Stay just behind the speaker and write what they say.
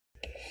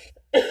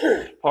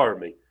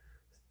Pardon me.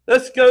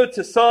 Let's go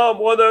to Psalm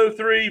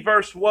 103,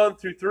 verse 1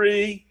 through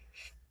 3.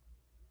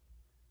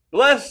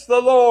 Bless the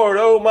Lord,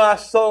 O my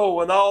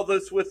soul, and all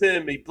that's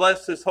within me.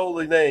 Bless his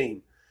holy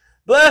name.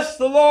 Bless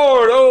the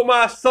Lord, O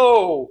my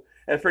soul,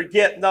 and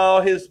forget not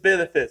all his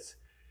benefits.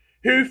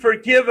 Who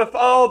forgiveth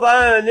all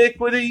thy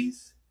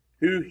iniquities,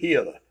 who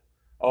healeth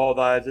all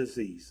thy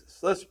diseases.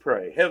 Let's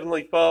pray.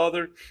 Heavenly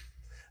Father,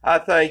 I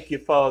thank you,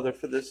 Father,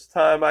 for this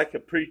time I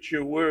can preach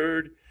your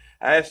word.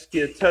 I ask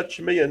you to touch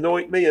me,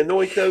 anoint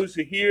those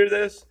who hear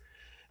this.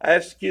 I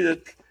ask you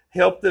to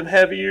help them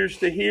have ears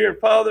to hear. And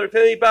Father, if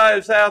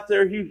anybody's out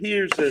there who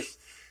hears this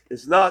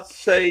is not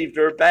saved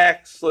or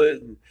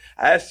backslidden,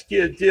 I ask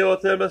you to deal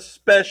with them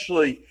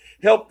especially.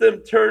 Help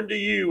them turn to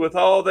you with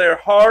all their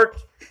heart.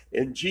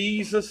 In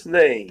Jesus'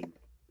 name,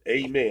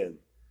 amen.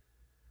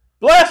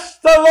 Bless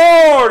the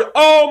Lord,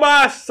 O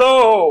my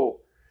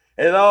soul,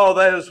 and all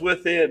that is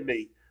within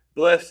me.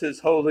 Bless his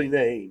holy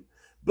name.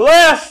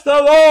 Bless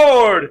the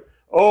Lord,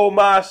 O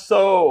my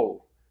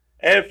soul,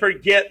 and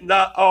forget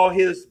not all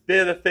his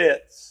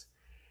benefits.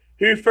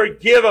 Who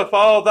forgiveth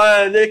all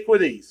thy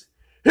iniquities,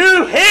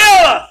 who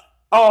healeth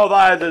all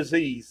thy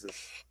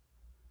diseases.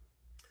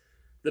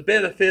 The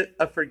benefit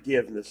of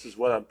forgiveness is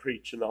what I'm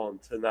preaching on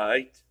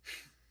tonight.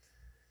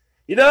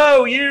 You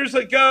know, years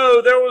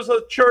ago, there was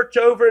a church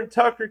over in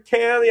Tucker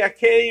County. I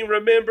can't even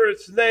remember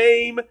its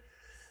name,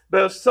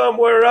 but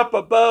somewhere up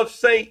above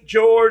St.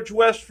 George,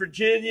 West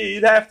Virginia.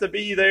 You'd have to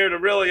be there to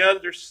really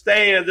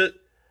understand it.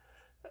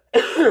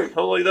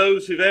 Only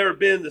those who've ever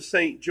been to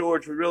St.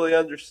 George would really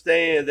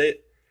understand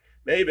it.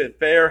 Maybe in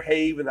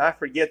Fairhaven, I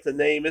forget the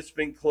name. It's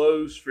been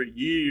closed for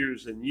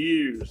years and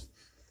years.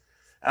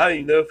 I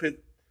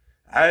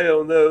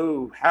don't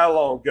know how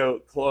long ago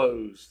it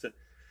closed.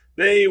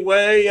 But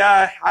anyway,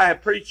 I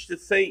preached at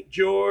St.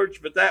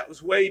 George, but that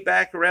was way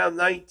back around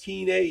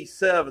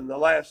 1987, the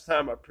last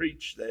time I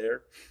preached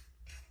there.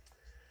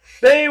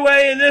 But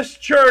anyway, in this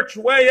church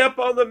way up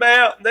on the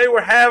mountain, they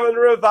were having a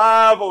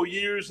revival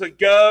years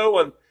ago,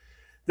 and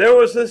there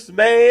was this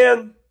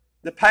man,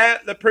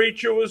 the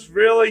preacher was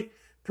really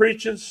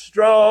preaching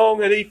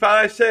strong, and he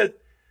finally said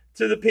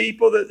to the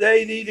people that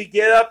they need to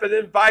get up and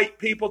invite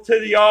people to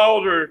the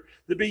altar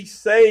to be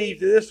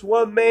saved. And this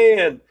one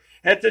man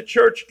at the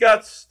church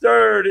got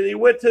stirred, and he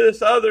went to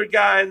this other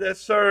guy in the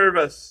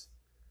service.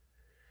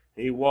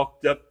 He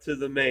walked up to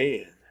the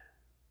man,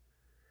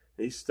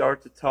 and he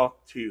started to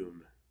talk to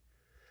him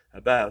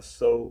about a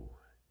soul.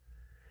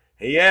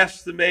 He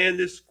asked the man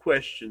this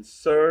question,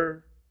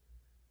 "Sir,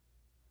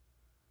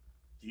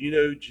 do you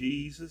know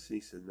Jesus?"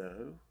 He said,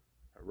 "No,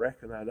 I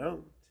reckon I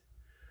don't.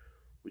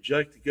 Would you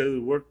like to go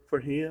to work for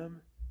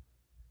him?"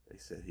 They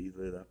said, "He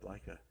lit up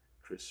like a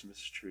Christmas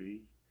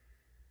tree."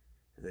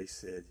 And they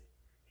said,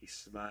 he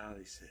smiled,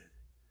 he said,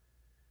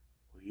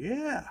 "Well,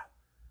 yeah,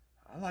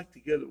 I'd like to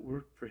go to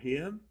work for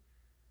him.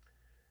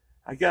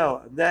 I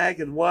got a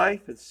nagging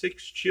wife and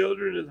 6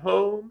 children at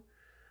home.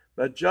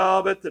 My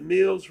job at the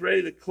mill's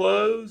ready to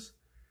close.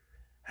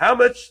 How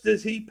much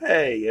does he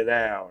pay an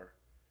hour?"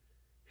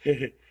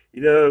 You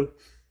know,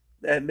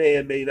 that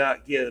man may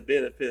not get a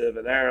benefit of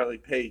an hourly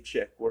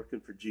paycheck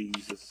working for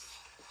Jesus,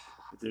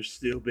 but there's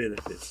still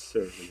benefits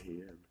serving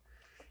him.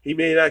 He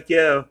may not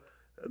get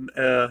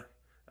a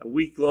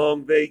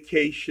week-long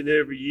vacation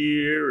every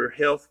year or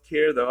health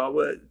care, though I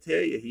would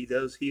tell you, he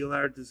does heal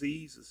our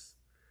diseases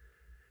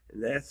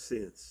in that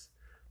sense.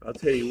 I'll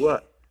tell you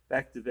what,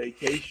 back to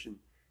vacation.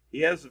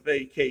 He has a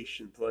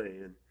vacation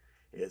plan.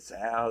 It's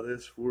out of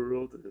this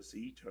world and it's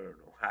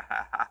eternal.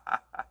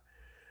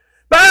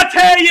 But I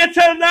tell you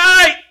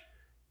tonight,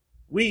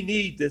 we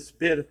need this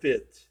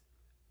benefit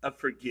of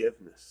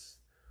forgiveness.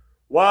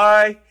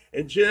 Why?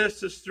 In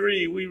Genesis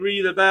 3, we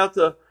read about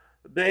the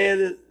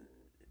man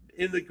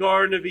in the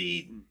Garden of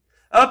Eden.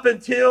 Up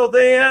until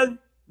then,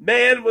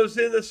 man was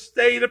in a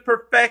state of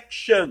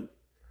perfection.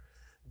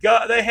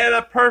 They had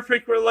a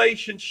perfect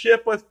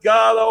relationship with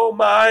God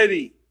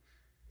Almighty.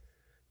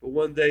 But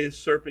one day the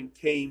serpent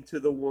came to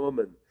the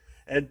woman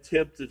and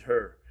tempted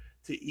her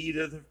to eat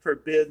of the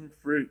forbidden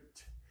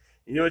fruit.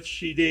 You know what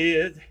she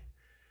did?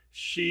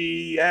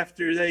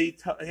 After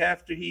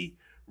he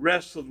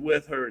wrestled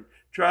with her and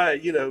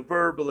tried,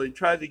 verbally,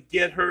 tried to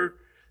get her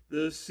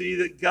to see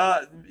that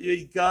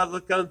God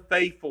looked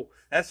unfaithful.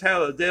 That's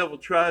how the devil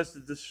tries to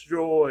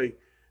destroy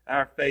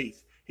our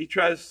faith. He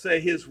tries to say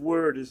his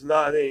word is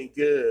not any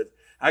good.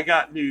 I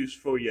got news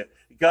for you.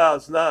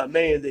 God's not a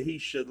man that he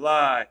should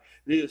lie,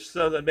 neither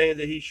son of man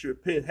that he should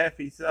repent. Hath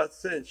he not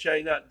said, shall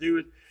he not do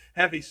it?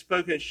 Have he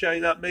spoken, shall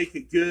he not make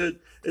it good?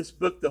 This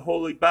book, the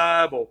Holy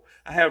Bible,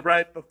 I have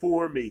right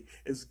before me,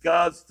 is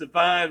God's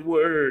divine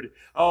word.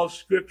 All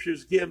scripture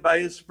is given by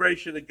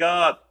inspiration of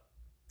God.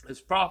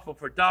 It's profitable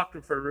for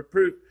doctrine, for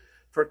reproof,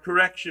 for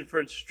correction, for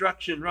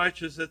instruction,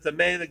 righteous, that the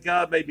man of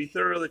God may be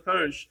thoroughly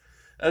furnished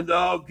unto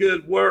all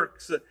good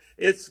works.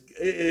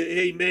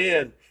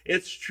 Amen.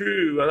 It's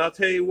true. And I'll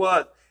tell you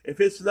what,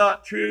 if it's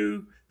not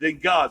true, then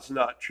God's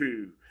not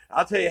true.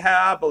 I'll tell you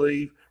how I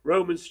believe.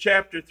 Romans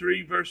chapter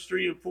 3, verse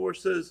 3 and 4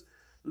 says,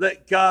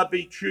 let God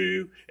be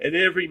true and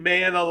every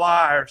man a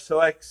liar. So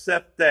I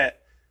accept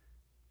that.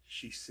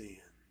 She sinned.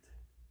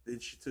 Then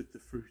she took the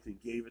fruit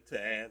and gave it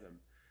to Adam.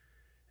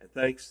 And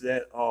thanks to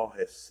that, all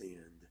have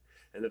sinned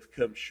and have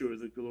come short of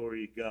the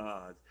glory of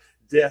God.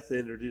 Death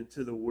entered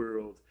into the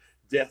world.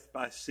 Death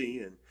by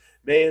sin.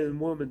 Man and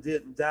woman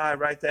didn't die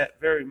right that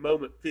very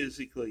moment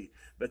physically,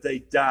 but they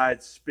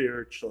died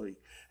spiritually.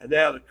 And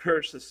now the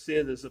curse of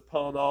sin is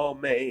upon all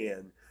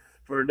man.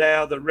 For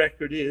now the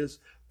record is,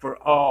 for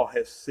all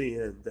have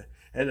sinned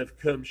and have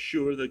come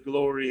short of the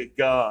glory of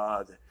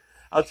God.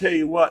 I'll tell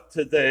you what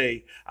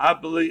today, I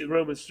believe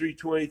Romans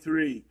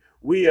 3:23,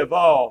 we have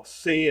all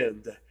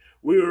sinned.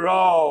 We were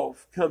all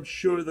come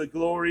short of the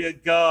glory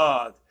of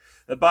God.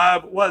 The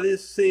Bible, what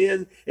is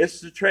sin?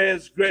 It's the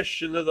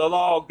transgression of the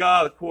law of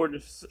God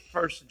according to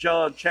 1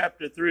 John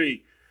chapter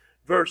 3,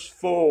 verse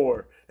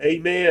 4.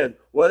 Amen.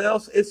 What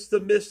else? It's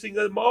the missing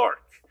of the mark.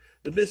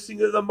 The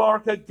missing of the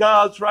mark of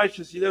God's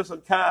righteousness. You know,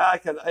 some kind of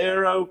like an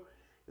arrow.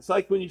 It's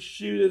like when you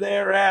shoot an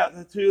arrow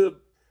out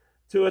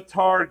to a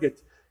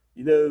target.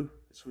 You know,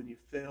 it's when you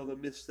fail to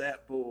miss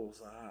that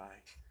bullseye.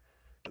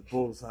 The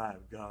bullseye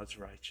of God's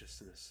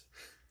righteousness.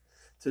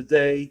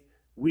 Today,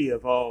 we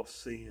have all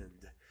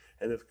sinned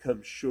and have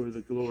come short of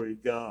the glory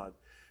of God.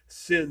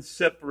 Sin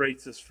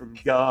separates us from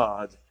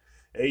God.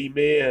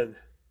 Amen.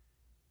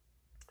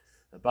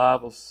 The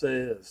Bible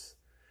says,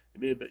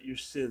 amen, but your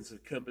sins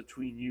have come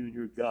between you and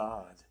your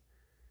God,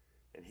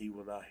 and he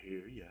will not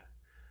hear you.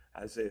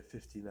 Isaiah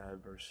 59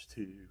 verse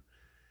 2.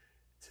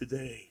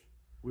 Today,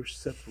 we're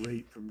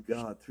separated from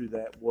God through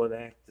that one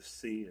act of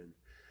sin.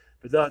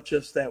 But not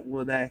just that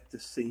one act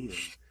of sin,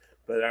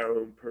 but our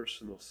own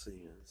personal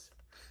sins.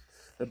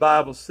 The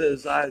Bible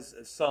says,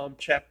 Psalm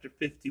chapter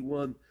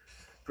 51,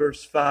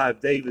 verse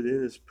 5, David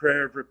in his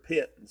prayer of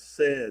repentance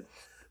said,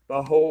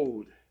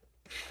 behold,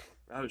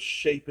 I was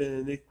shapen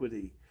in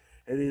iniquity,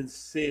 and in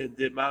sin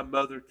did my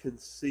mother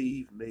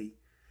conceive me.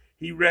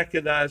 He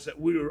recognized that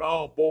we were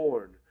all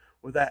born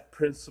with that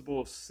principle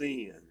of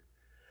sin,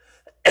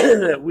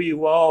 that we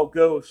will all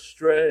go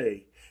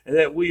astray, and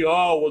that we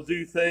all will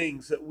do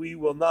things that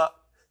will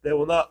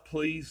not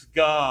please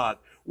God.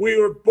 We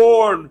were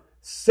born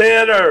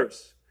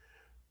sinners.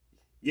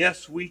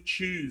 Yes, we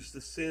choose the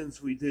sins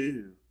we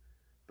do,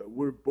 but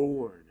we're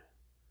born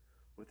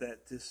with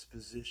that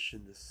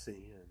disposition to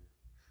sin.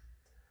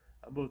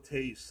 I'm going to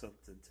tell you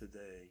something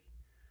today.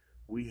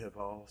 We have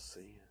all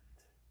sinned.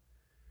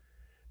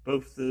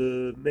 Both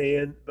the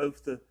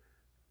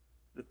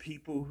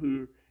people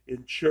who are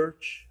in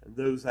church and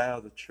those out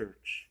of the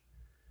church.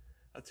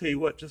 I'll tell you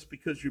what, just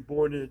because you're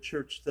born in a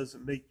church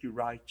doesn't make you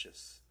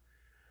righteous.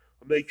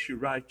 What makes you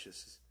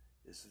righteous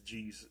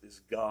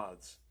is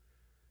God's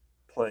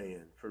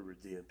plan for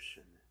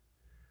redemption.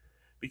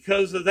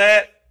 Because of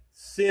that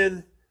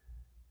sin,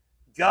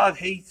 God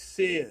hates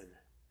sin.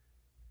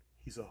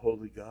 He's a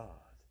holy God.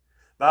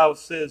 The Bible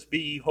says, be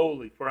ye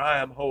holy, for I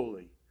am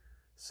holy,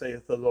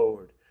 saith the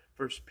Lord.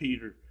 1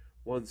 Peter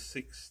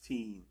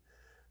 1:16.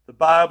 The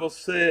Bible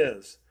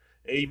says,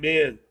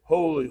 amen,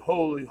 holy,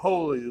 holy,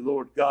 holy, the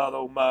Lord God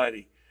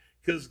Almighty.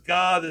 Because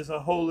God is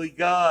a holy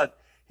God.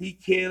 He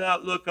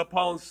cannot look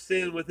upon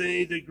sin with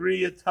any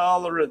degree of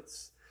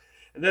tolerance.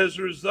 And as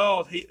a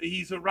result,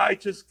 he's a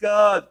righteous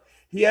God.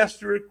 He has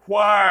to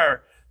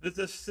require that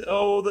the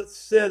soul that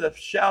sinneth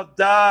shall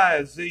die,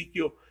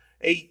 Ezekiel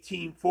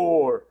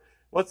 18:4.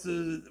 What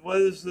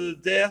is the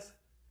death?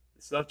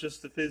 It's not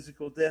just the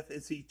physical death,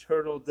 it's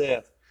eternal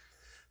death.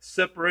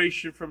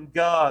 Separation from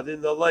God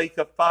in the lake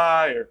of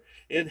fire,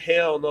 in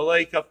hell, in the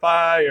lake of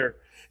fire.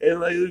 In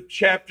Luke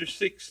chapter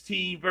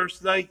 16,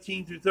 verse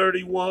 19 through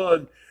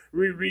 31,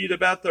 we read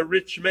about the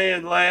rich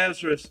man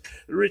Lazarus.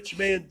 The rich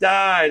man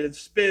died and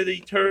spent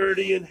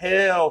eternity in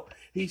hell.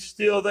 He's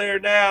still there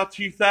now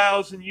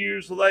 2,000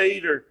 years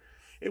later.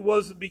 It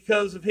wasn't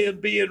because of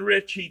him being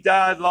rich he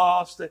died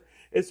lost.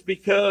 It's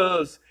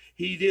because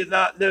he did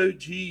not know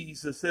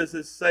Jesus as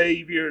his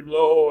Savior and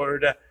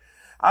Lord.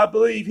 I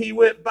believe he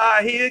went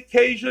by. He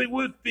occasionally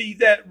would feed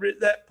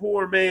that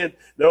poor man.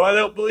 No, I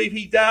don't believe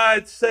he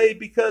died saved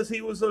because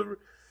he was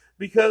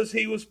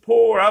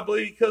poor. I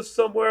believe because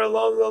somewhere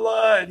along the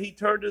line he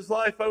turned his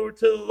life over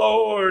to the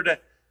Lord.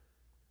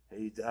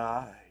 And he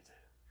died.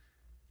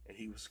 And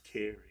he was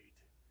carried.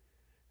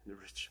 And the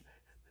rich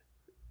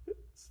man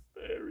was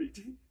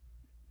buried.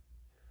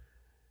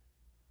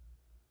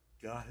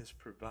 God has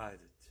provided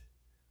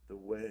the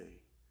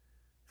way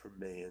for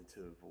man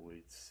to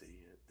avoid sin,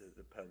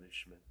 the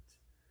punishment.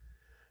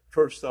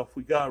 First off,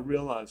 we got to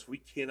realize we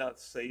cannot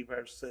save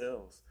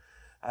ourselves.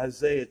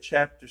 Isaiah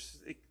chapter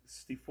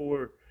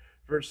 64,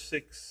 verse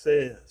 6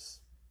 says,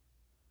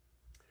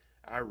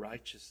 our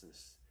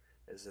righteousness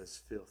is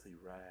as filthy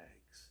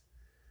rags.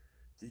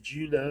 Did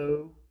you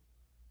know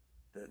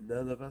that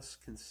none of us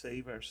can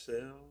save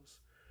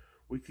ourselves?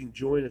 We can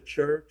join a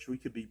church. We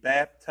can be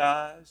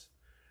baptized.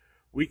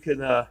 We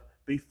can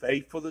be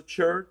faithful to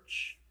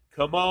church.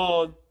 Come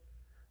on.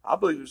 I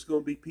believe there's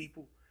going to be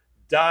people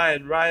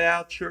dying right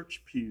out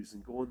church pews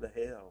and going to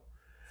hell.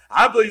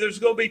 I believe there's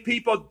going to be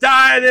people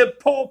dying in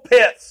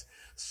pulpits,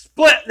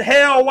 splitting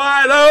hell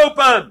wide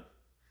open.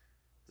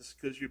 Just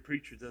because your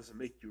preacher doesn't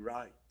make you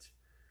right.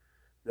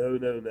 No,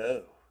 no,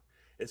 no.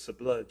 It's the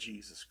blood of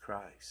Jesus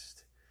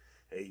Christ.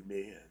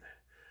 Amen.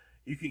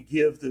 You can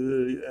give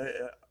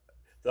to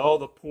all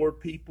the poor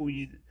people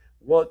you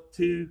want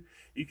to.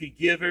 You can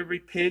give every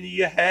penny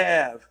you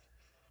have.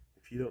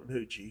 If you don't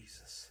know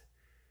Jesus,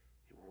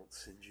 He won't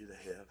send you to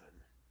heaven.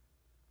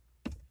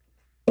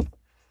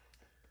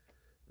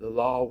 The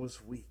law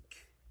was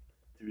weak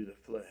through the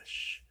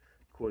flesh,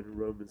 according to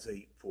Romans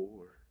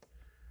 8:4.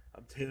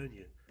 I'm telling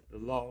you, the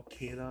law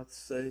cannot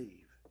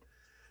save.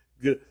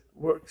 Good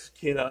works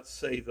cannot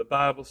save. The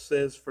Bible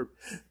says, for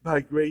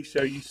by grace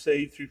are you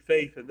saved through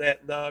faith, and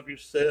that not of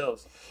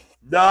yourselves,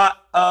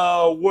 not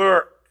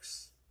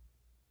works,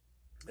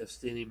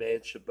 lest any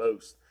man should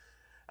boast.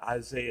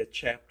 Isaiah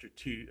chapter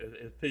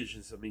 2,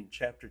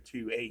 chapter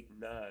 2, 8 and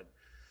 9.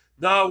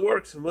 Not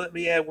works, and let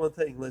me add one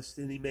thing, lest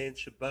any man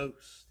should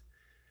boast.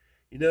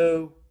 You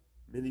know,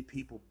 many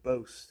people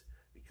boast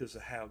because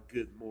of how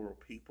good moral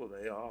people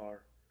they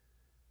are.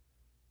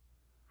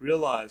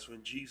 Realize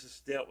when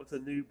Jesus dealt with a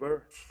new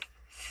birth,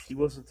 He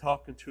wasn't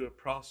talking to a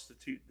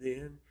prostitute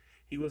then.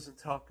 He wasn't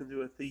talking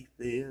to a thief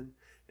then.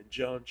 In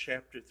John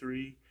chapter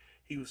 3,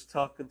 He was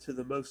talking to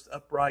the most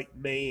upright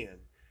man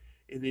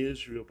in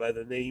Israel by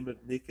the name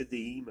of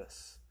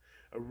Nicodemus,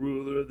 a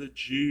ruler of the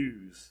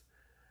Jews,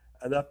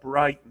 an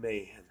upright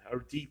man, a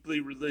deeply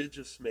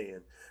religious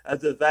man, a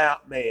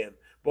devout man.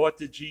 What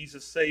did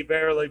Jesus say?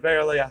 Verily,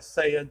 verily, I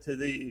say unto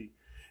thee,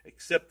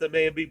 except a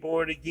man be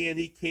born again,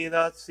 he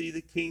cannot see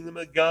the kingdom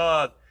of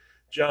God.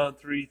 John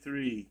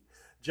 3:3.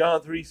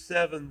 John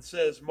 3:7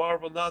 says,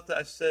 marvel not that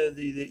I say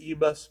unto thee that you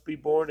must be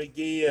born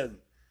again.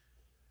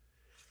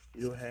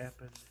 You know what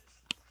happened?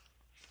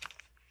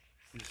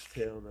 He was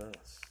telling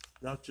us,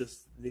 not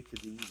just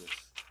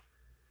Nicodemus,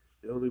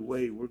 the only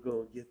way we're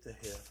going to get to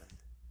heaven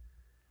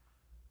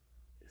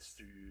is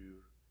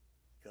through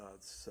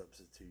God's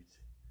substitute.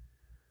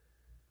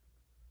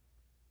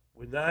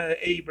 When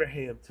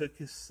Abraham took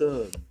his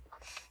son,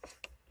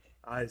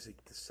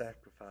 Isaac, to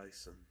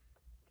sacrifice him,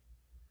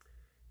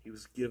 he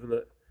was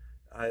given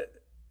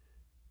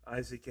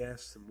Isaac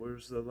asked him,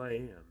 where's the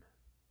lamb?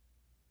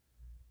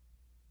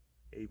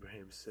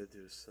 Abraham said to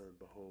his son,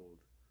 behold,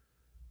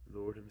 the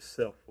Lord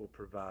Himself will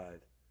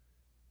provide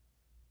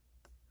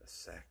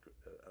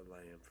a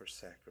lamb for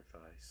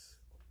sacrifice.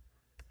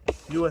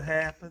 You know what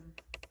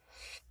happened?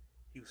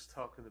 He was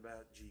talking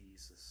about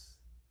Jesus.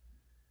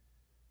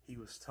 He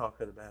was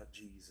talking about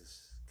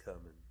Jesus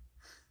coming.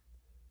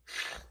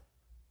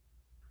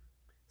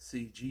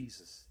 See,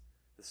 Jesus,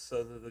 the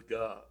Son of the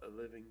God, a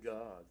living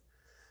God,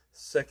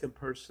 second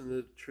person of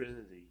the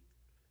Trinity,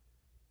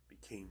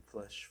 became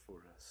flesh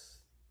for us.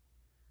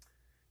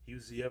 He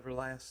was the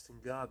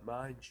everlasting God,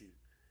 mind you.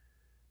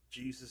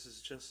 Jesus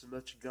is just as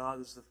much God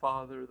as the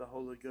Father or the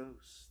Holy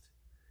Ghost.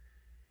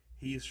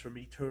 He is from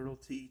eternal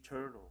to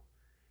eternal.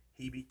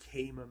 He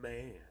became a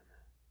man,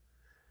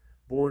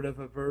 born of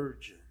a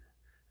virgin,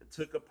 and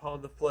took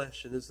upon the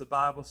flesh. And as the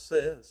Bible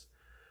says,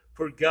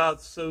 for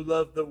God so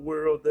loved the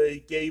world that He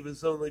gave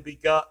His only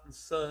begotten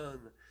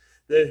Son,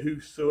 that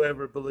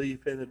whosoever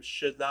believe in Him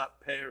should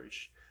not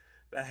perish,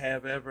 but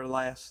have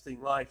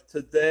everlasting life.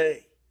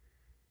 Today,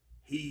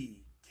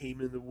 He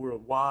came in the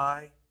world.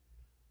 Why?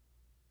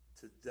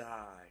 To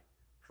die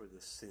for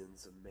the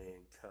sins of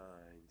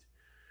mankind.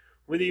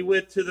 When He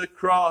went to the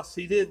cross,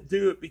 He didn't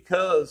do it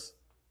because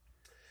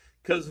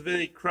of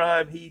any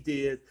crime He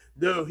did.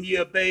 No, He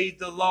obeyed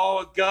the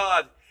law of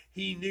God.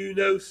 He knew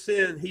no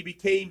sin. He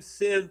became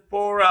sin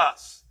for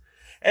us.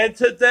 And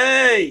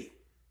today,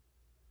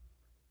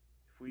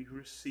 if we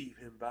receive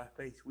Him by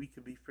faith, we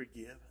can be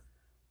forgiven.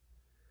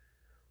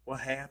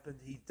 What happened?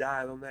 He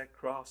died on that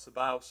cross. The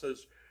Bible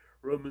says,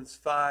 Romans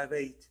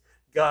 5:8,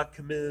 God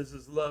commended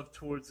His love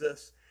towards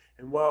us,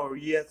 and while we're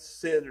yet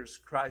sinners,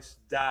 Christ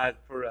died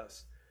for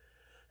us.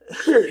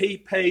 He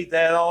paid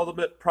that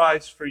ultimate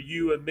price for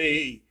you and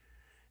me.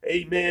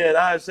 Amen.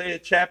 Isaiah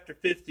chapter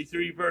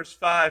 53 verse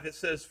 5, it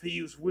says,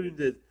 He was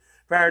wounded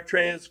for our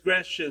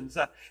transgressions.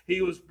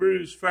 He was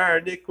bruised for our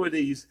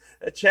iniquities.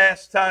 The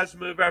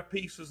chastisement of our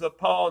peace was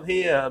upon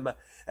Him.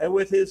 And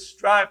with His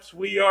stripes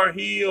we are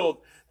healed.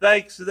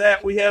 Thanks to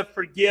that we have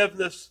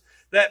forgiveness.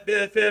 That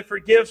benefit of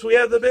forgiveness. We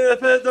have the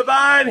benefit of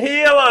divine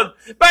healing.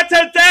 But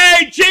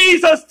today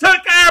Jesus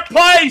took our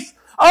place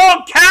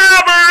on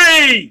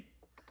Calvary.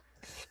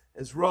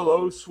 As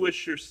Rollo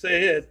Swisher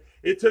said,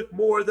 it took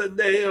more than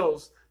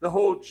nails to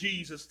hold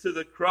Jesus to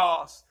the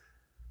cross.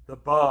 The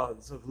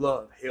bonds of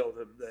love held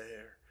Him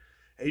there.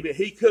 Amen.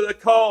 He could have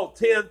called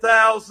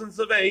 10,000s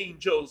of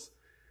angels,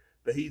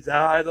 but He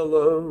died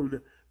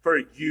alone for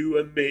you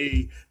and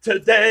me.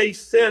 Today,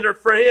 sinner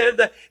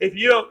friend, if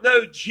you don't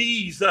know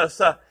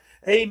Jesus,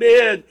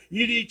 amen,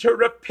 you need to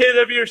repent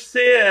of your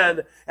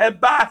sin and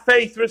by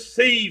faith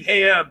receive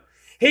Him.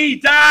 He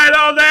died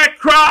on that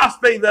cross,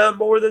 being done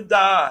more than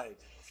died.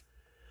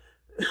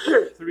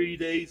 3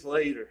 days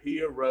later,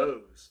 He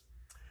arose.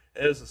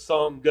 As the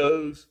song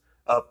goes,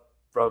 up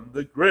from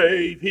the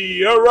grave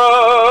He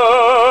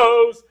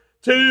arose.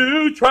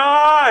 to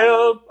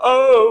triumph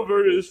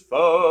over his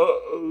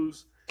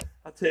foes.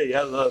 I tell you,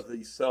 I love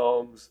these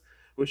songs.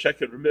 Wish I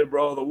could remember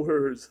all the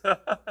words.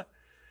 But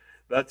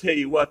I tell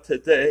you what,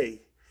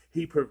 today,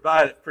 he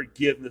provided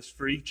forgiveness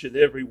for each and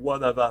every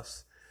one of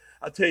us.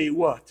 I tell you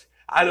what,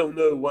 I don't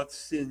know what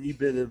sin you've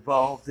been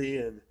involved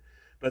in,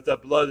 but the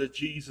blood of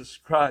Jesus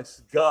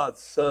Christ,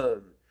 God's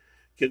Son,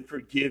 can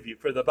forgive you.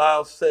 For the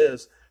Bible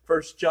says,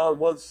 1 John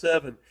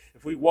 1:7,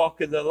 if we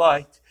walk in the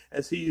light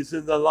as he is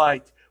in the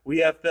light, we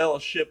have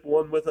fellowship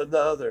one with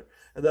another.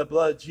 And the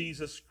blood of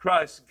Jesus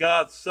Christ,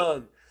 God's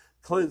Son,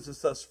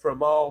 cleanses us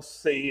from all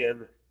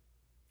sin.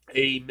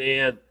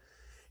 Amen.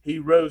 He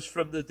rose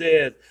from the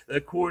dead.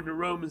 According to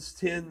Romans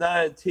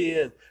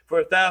 10:9-10, for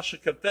if thou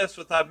shalt confess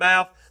with thy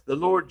mouth the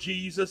Lord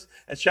Jesus,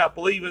 and shalt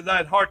believe in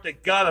thine heart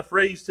that God hath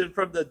raised him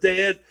from the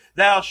dead,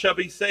 thou shalt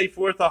be saved.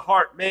 For with the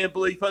heart man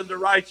believeth unto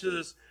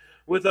righteousness,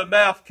 with the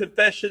mouth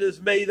confession is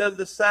made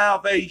unto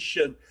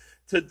salvation.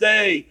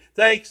 Today,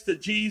 thanks to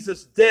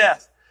Jesus'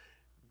 death,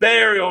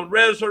 burial, and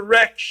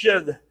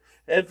resurrection,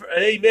 and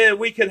amen,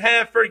 we can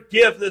have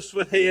forgiveness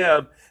with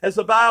him. As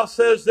the Bible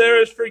says,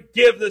 there is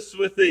forgiveness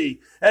with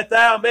thee, that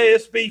thou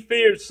mayest be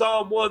feared.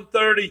 Psalm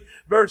 130,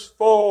 verse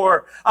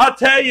 4. I'll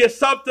tell you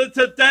something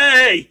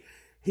today.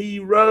 He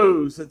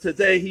rose, and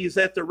today he's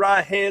at the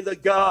right hand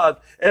of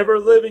God, ever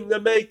living to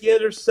make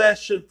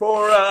intercession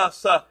for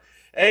us.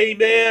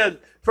 Amen.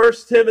 1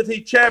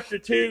 Timothy chapter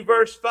 2,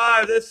 verse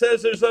 5, that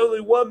says there's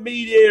only one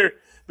mediator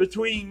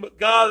between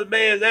God and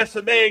man. That's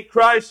the man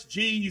Christ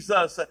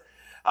Jesus.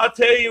 I'll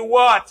tell you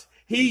what,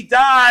 he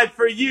died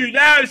for you.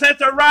 Now he's at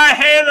the right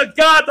hand of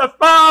God the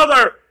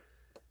Father.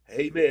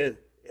 Amen.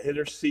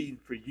 Interceding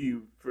for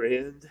you,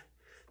 friend.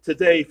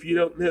 Today, if you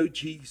don't know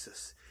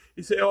Jesus,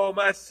 you say, oh,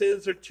 my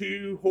sins are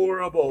too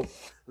horrible.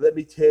 Let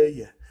me tell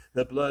you,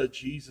 the blood of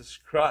Jesus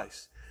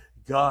Christ,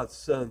 God's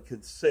Son,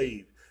 can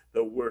save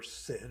the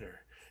worst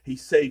sinner. He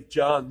saved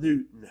John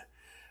Newton,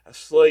 a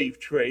slave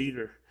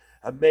trader,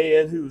 a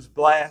man who was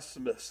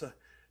blasphemous.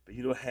 But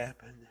you know what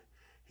happened?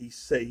 He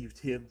saved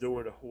him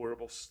during a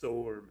horrible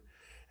storm.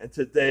 And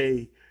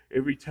today,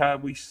 every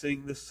time we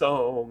sing the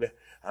song,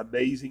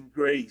 Amazing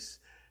Grace,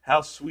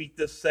 how sweet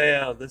the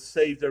sound that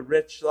saved a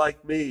wretch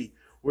like me.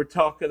 We're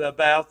talking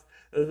about,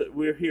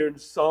 we're hearing a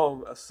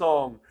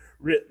song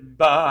written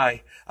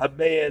by a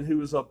man who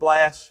was a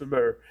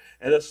blasphemer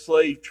and a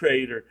slave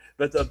trader.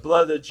 But the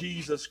blood of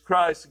Jesus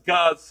Christ,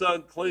 God's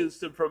Son,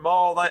 cleansed him from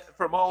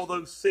all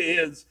those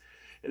sins.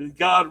 And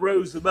God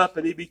rose him up,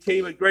 and he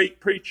became a great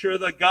preacher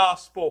of the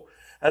gospel.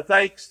 And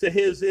thanks to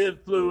his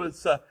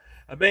influence, a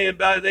man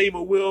by the name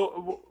of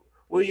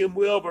William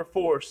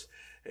Wilberforce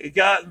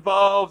got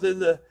involved in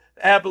the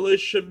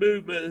abolition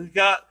movement and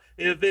got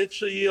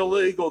eventually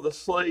illegal, the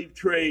slave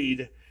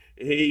trade.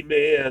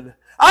 Amen.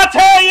 I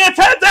tell you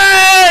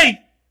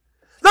today,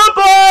 the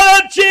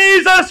blood of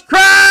Jesus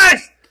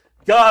Christ,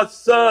 God's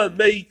Son,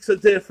 makes a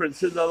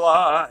difference in the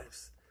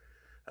lives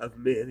of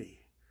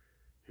many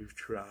who've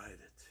tried it.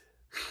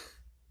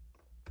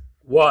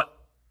 What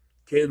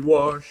can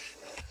wash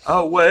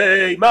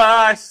away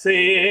my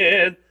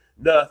sin?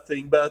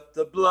 Nothing but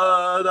the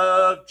blood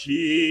of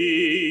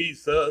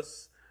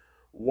Jesus.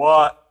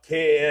 What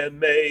can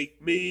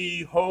make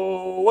me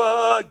whole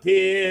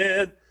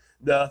again?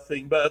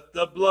 Nothing but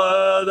the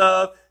blood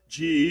of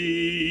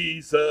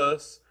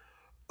Jesus.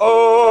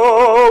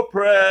 Oh,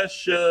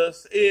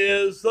 precious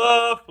is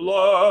the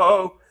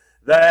flow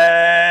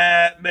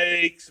that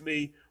makes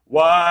me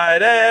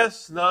white as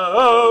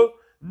snow.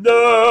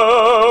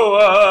 No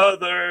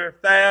other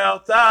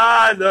fount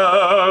I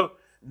know.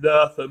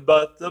 Nothing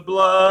but the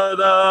blood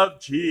of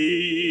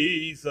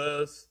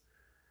Jesus.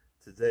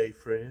 Today,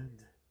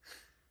 friend,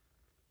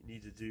 you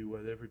need to do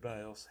what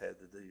everybody else had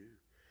to do.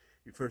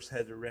 You first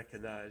had to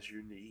recognize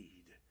your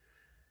need.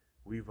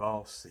 We've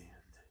all sinned.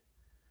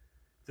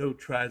 Don't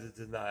try to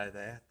deny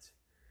that.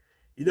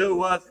 You know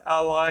what I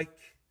like?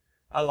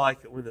 I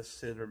like it when a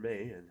sinner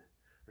man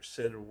or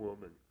sinner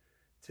woman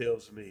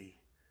tells me,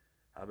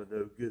 I'm a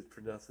no good for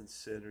nothing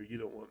sinner. You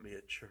don't want me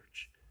at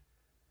church.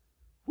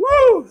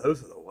 Woo!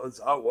 Those are the ones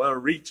I want to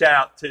reach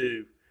out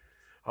to.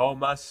 All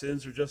my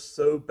sins are just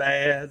so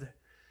bad.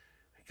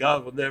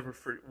 God will never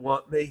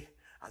want me.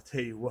 I'll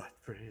tell you what,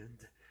 friend.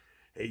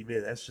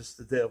 Amen. That's just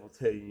the devil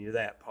telling you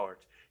that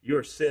part.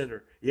 You're a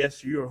sinner.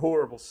 Yes, you're a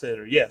horrible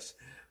sinner. Yes.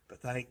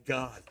 But thank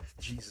God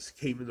Jesus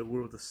came in the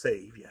world to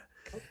save you.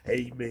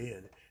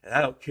 Amen. And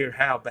I don't care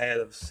how bad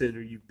of a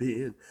sinner you've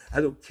been. I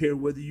don't care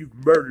whether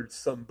you've murdered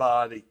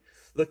somebody.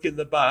 Look in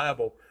the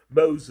Bible.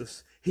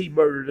 Moses, he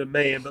murdered a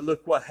man, but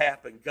look what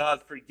happened.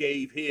 God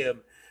forgave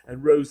him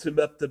and rose him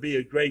up to be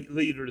a great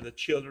leader of the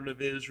children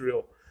of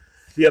Israel.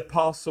 The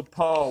Apostle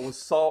Paul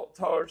was Saul of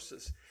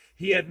Tarsus.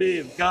 He had many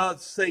of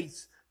God's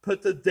saints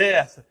put to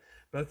death.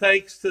 But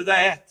thanks to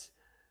that,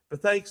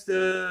 thanks to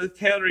the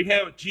encounter he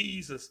had with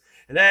Jesus,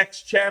 in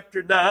Acts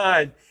chapter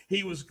 9,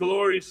 he was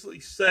gloriously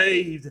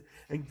saved,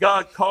 and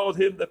God called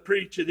him to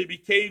preach, and he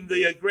became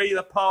the great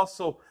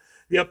apostle,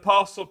 the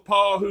Apostle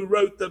Paul, who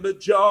wrote the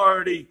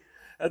majority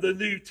of the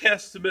New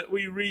Testament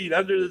we read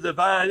under the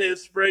divine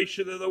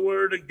inspiration of the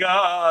Word of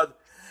God.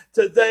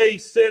 Today,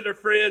 sinner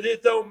friend,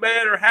 it don't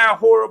matter how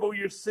horrible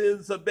your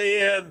sins have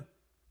been.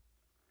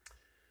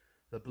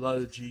 The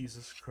blood of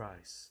Jesus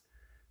Christ,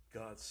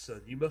 God's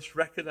Son. You must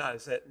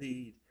recognize that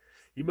need.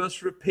 You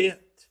must repent.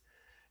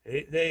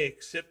 Nay,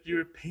 except you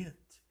repent,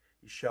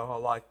 you shall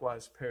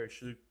likewise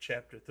perish. Luke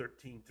chapter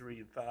 13, 3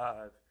 and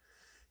 5.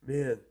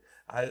 Amen.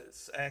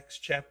 Acts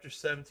chapter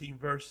 17,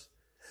 verse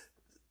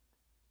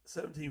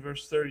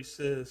 30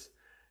 says,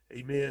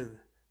 amen,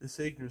 this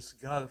ignorance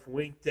God hath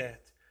winked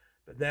at,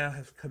 but now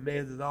hath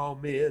commanded all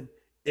men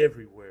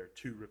everywhere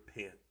to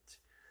repent.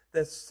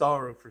 That's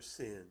sorrow for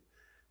sin.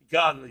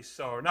 Godly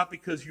sorrow. Not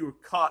because you were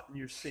caught in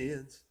your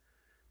sins.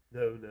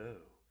 No.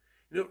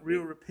 You know what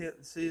real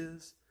repentance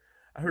is?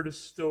 I heard a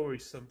story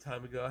some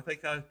time ago. I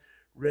think I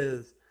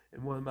read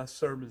in one of my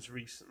sermons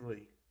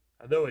recently.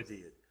 I know I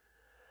did.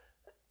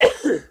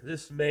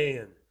 This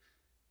man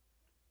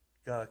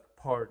got a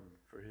pardon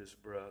for his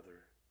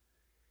brother.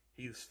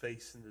 He was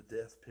facing the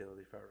death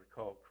penalty, if I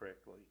recall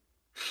correctly.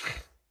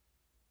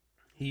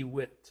 He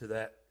went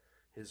to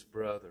his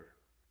brother.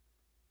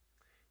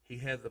 He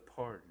had the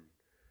pardon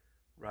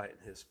right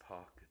in his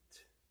pocket.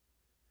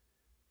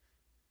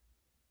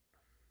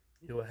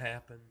 You know what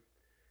happened?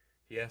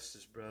 He asked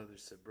his brother, he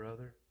said,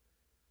 brother,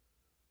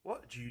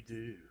 what would you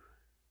do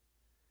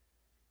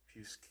if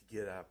you could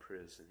get out of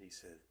prison? He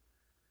said,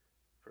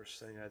 first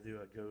thing I do,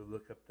 I go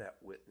look up that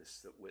witness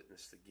that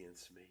witnessed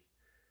against me,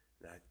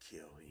 and I'd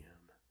kill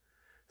him.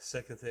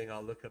 Second thing,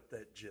 I'll look up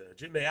that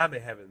judge. I may have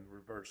it in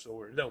reverse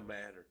order. It don't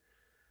matter.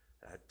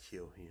 I'd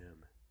kill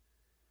him.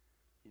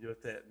 You know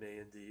what that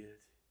man did?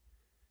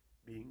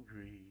 Being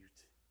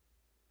grieved,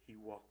 he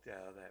walked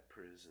out of that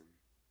prison,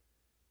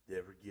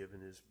 never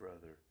giving his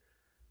brother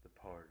the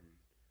pardon.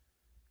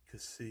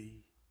 Because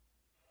see,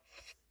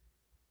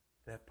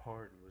 that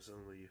pardon was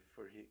only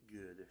for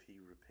good if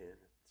he repented.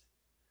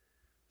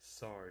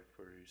 Sorry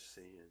for his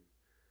sin.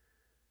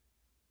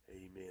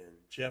 Amen.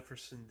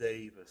 Jefferson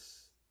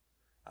Davis,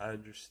 I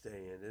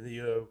understand. And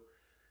you know,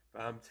 if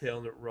I'm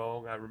telling it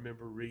wrong, I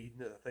remember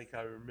reading it. I think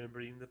I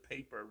remember even the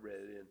paper I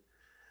read it in.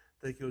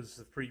 I think it was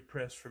the Free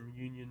Press from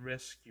Union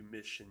Rescue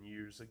Mission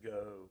years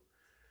ago.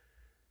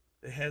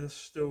 They had a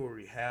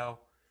story how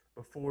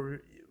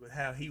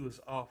he was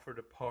offered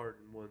a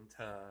pardon one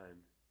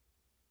time.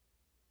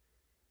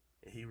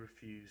 And he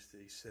refused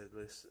it. He said,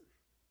 listen,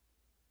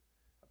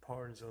 a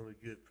pardon's only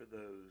good for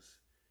those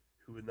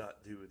who would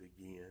not do it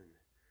again.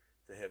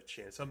 They have a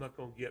chance. I'm not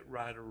going to get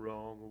right or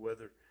wrong or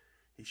whether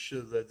he should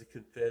have led the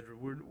Confederate.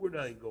 We're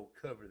not even going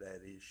to cover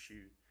that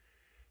issue.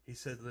 He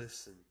said,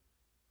 listen,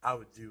 I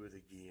would do it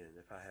again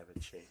if I have a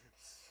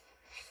chance.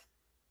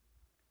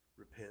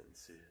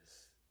 Repentance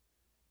is,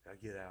 I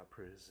get out of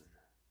prison,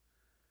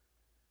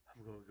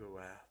 I'm going to go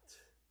out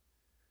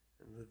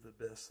and live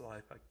the best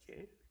life I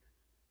can.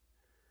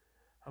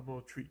 I'm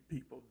going to treat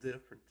people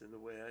different than the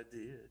way I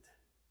did.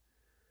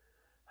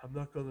 I'm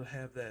not going to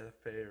have that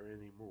affair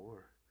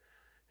anymore.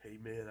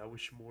 Amen. I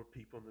wish more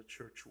people in the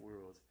church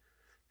world,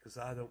 because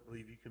I don't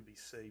believe you can be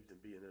saved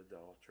and be an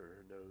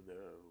adulterer,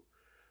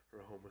 or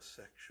a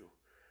homosexual,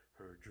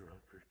 or a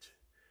drunkard.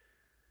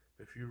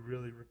 But if you're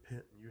really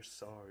repentant, you're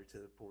sorry to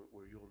the point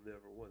where you'll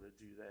never want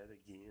to do that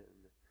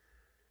again.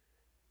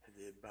 And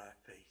then by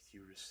faith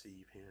you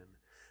receive him.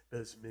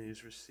 But as many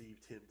as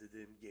received him, to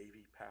them gave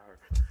he power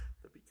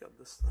to become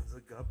the sons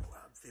of God. Boy,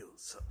 I'm feeling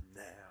something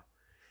now.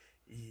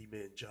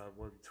 Amen. John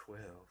 1:12.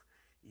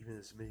 Even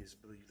as many as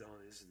believed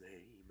on his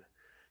name.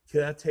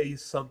 Can I tell you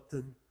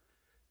something?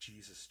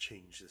 Jesus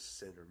changed this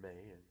sinner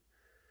man.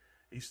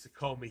 He used to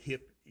call me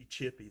hippy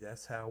chippy.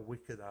 That's how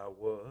wicked I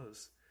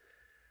was.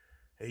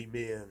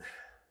 Amen.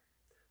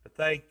 But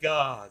thank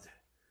God,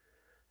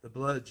 the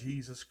blood of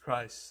Jesus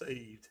Christ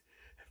saved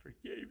and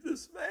forgave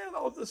this man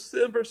on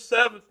December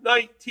 7th,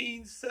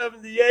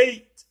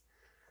 1978.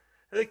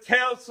 At the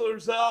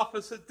counselor's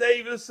office at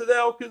Davis and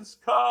Elkins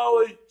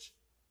College.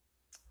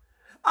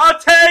 I'll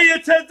tell you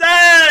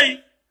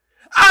today,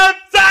 I'm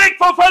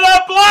thankful for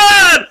the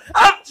blood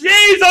of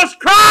Jesus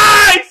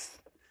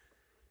Christ.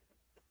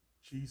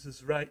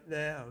 Jesus right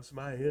now is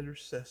my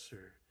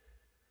intercessor.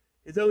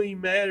 It don't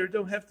even matter. It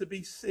don't have to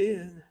be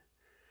sin.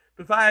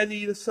 But if I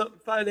need something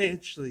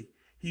financially,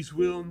 he's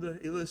willing to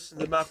listen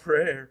to my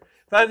prayer.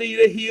 If I need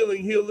a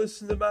healing, he'll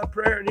listen to my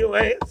prayer and he'll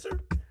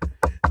answer.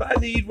 If I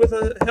need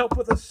help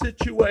with a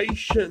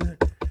situation,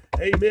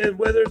 amen,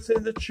 whether it's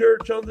in the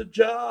church, on the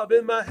job,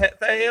 in my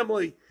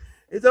family,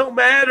 it don't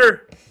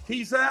matter.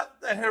 He's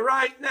out there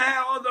right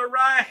now on the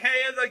right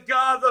hand of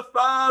God the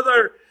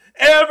Father,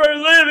 ever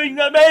living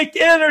to make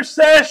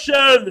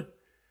intercession.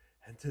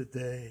 And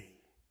today,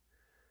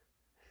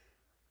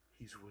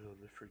 he's willing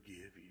to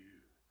forgive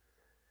you.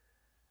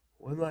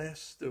 One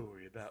last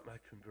story about my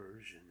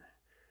conversion.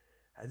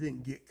 I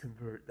didn't get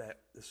converted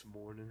this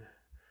morning.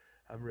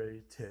 I'm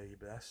ready to tell you,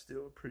 but I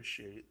still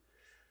appreciate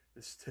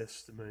this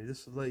testimony.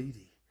 This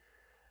lady,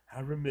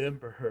 I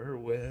remember her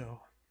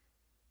well.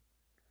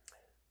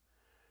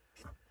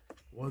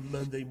 One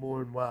Monday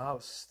morning while I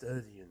was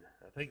studying,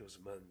 I think it was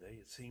Monday,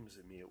 it seems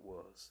to me it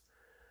was,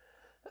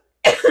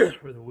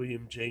 for the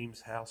William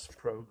James House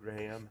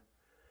program,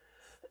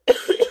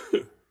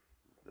 the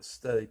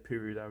study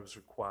period I was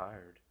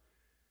required,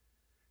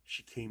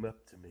 she came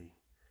up to me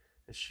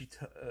and she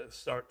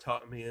started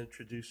talking to me and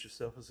introduced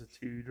herself as a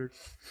tutor.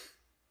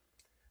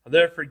 I'll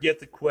never forget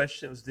the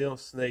question. It was dealing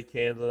with snake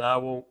handling. I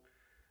won't,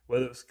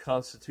 whether it was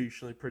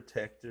constitutionally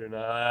protected or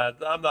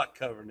not, I'm not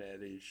covering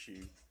that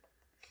issue.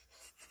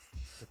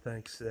 But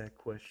thanks to that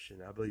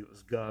question, I believe it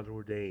was God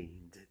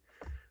ordained.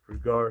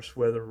 Regardless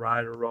whether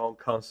right or wrong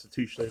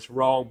constitutionally, it's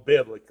wrong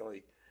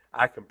biblically.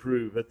 I can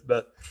prove it,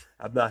 but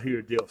I'm not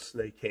here to deal with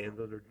snake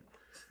handling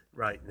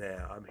right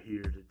now. I'm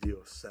here to deal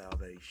with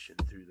salvation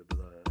through the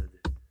blood.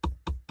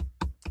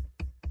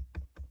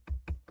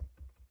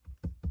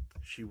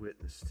 She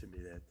witnessed to me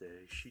that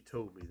day. She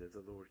told me that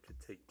the Lord could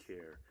take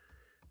care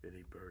of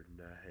any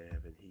burden I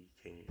have, and He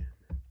can.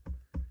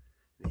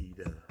 And He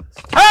does.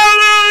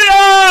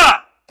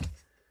 Hallelujah!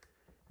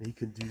 And He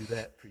can do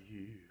that for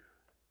you.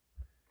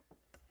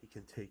 He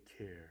can take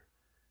care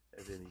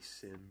of any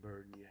sin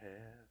burden you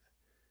have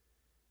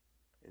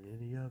and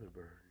any other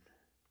burden.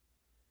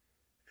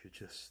 If you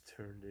just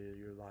turn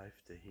your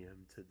life to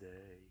Him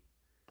today,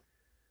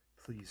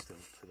 please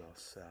don't put off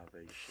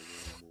salvation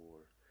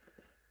anymore.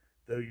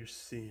 Though your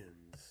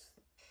sins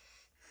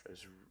are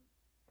as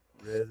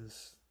red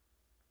as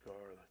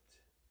scarlet,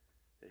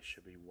 they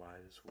shall be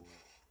white as wool.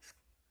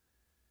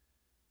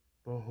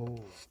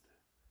 Behold,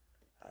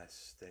 I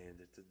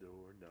stand at the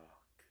door and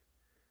knock.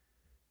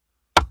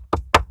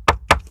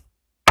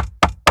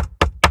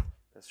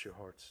 That's your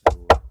heart's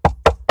door.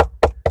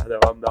 I know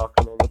I'm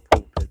knocking on the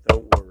pulpit.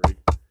 Don't worry.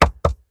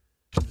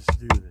 I'm just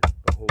doing it.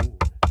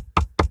 Behold.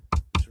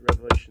 It's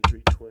Revelation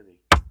 3:20.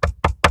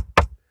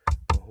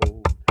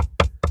 Behold,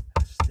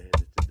 I stand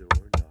at the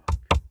door and knock.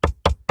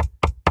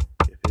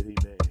 If any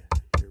man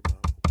hear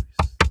my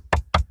voice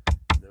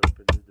and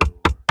open the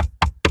door,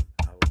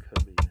 I will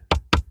come in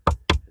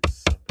and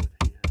sup with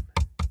him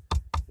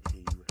and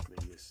he with me.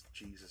 Is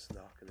Jesus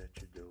knocking at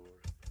your door?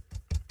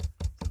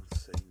 Don't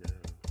say no.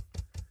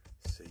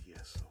 Say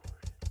yes,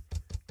 Lord.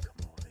 Come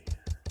on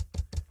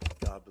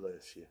in. God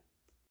bless you.